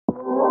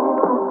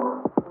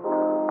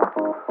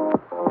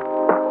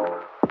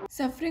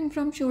Suffering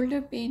from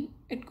shoulder pain,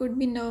 it could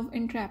be nerve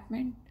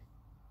entrapment.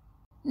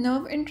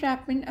 Nerve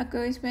entrapment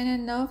occurs when a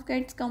nerve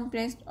gets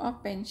compressed or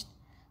pinched.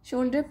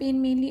 Shoulder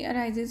pain mainly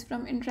arises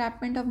from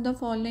entrapment of the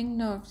following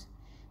nerves: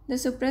 the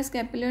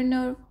suprascapular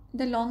nerve,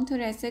 the long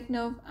thoracic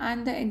nerve,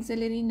 and the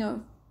axillary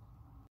nerve.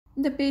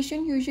 The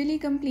patient usually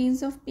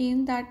complains of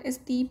pain that is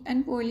deep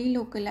and poorly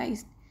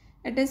localized.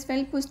 It is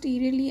felt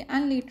posteriorly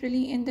and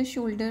laterally in the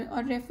shoulder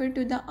or referred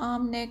to the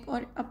arm, neck,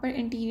 or upper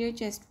anterior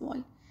chest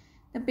wall.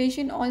 The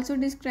patient also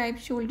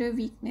describes shoulder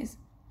weakness.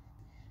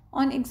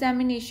 On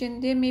examination,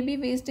 there may be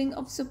wasting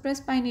of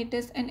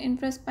supraspinatus and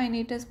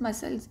infraspinatus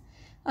muscles,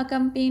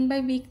 accompanied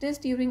by weakness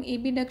during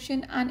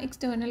abduction and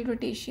external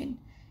rotation.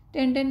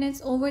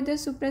 Tenderness over the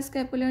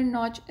suprascapular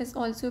notch is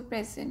also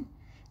present.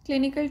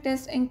 Clinical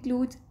test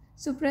includes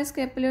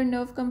suprascapular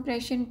nerve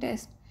compression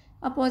test.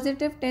 A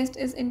positive test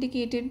is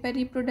indicated by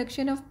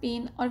reproduction of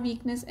pain or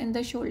weakness in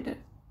the shoulder.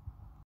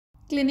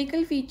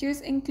 Clinical features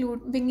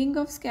include winging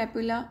of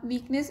scapula,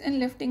 weakness in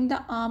lifting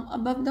the arm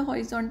above the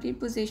horizontal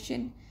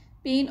position,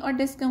 pain or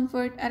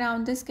discomfort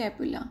around the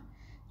scapula.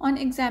 On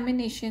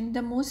examination,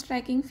 the most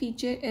striking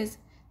feature is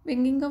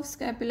winging of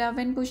scapula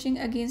when pushing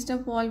against a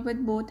wall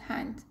with both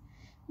hands.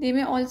 They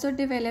may also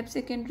develop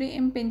secondary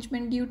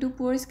impingement due to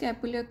poor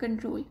scapular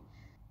control.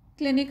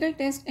 Clinical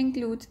test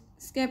includes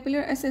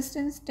scapular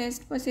assistance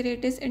test for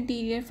serratus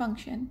anterior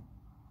function.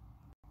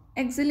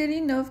 Axillary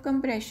nerve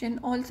compression,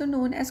 also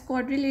known as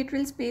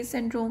quadrilateral space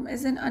syndrome,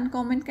 is an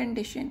uncommon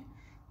condition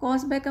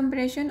caused by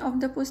compression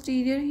of the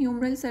posterior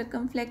humeral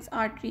circumflex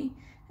artery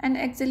and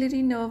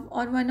axillary nerve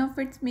or one of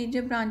its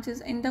major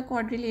branches in the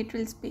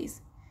quadrilateral space.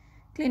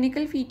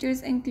 Clinical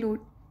features include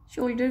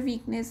shoulder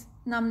weakness,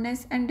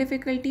 numbness, and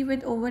difficulty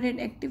with overhead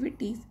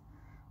activities.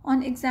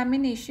 On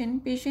examination,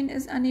 patient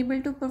is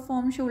unable to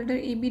perform shoulder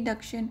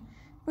abduction,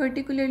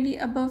 particularly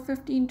above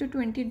 15 to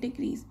 20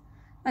 degrees.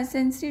 A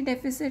sensory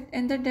deficit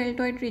in the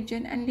deltoid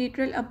region and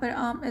lateral upper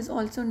arm is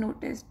also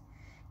noticed.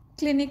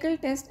 Clinical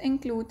test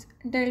includes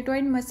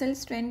deltoid muscle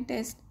strength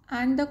test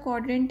and the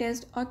quadrant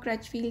test or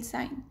Crutchfield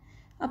sign.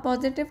 A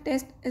positive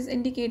test is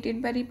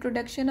indicated by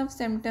reproduction of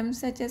symptoms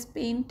such as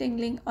pain,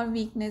 tingling, or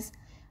weakness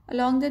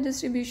along the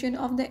distribution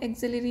of the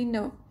axillary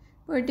nerve,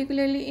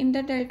 particularly in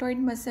the deltoid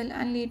muscle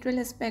and lateral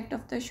aspect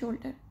of the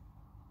shoulder.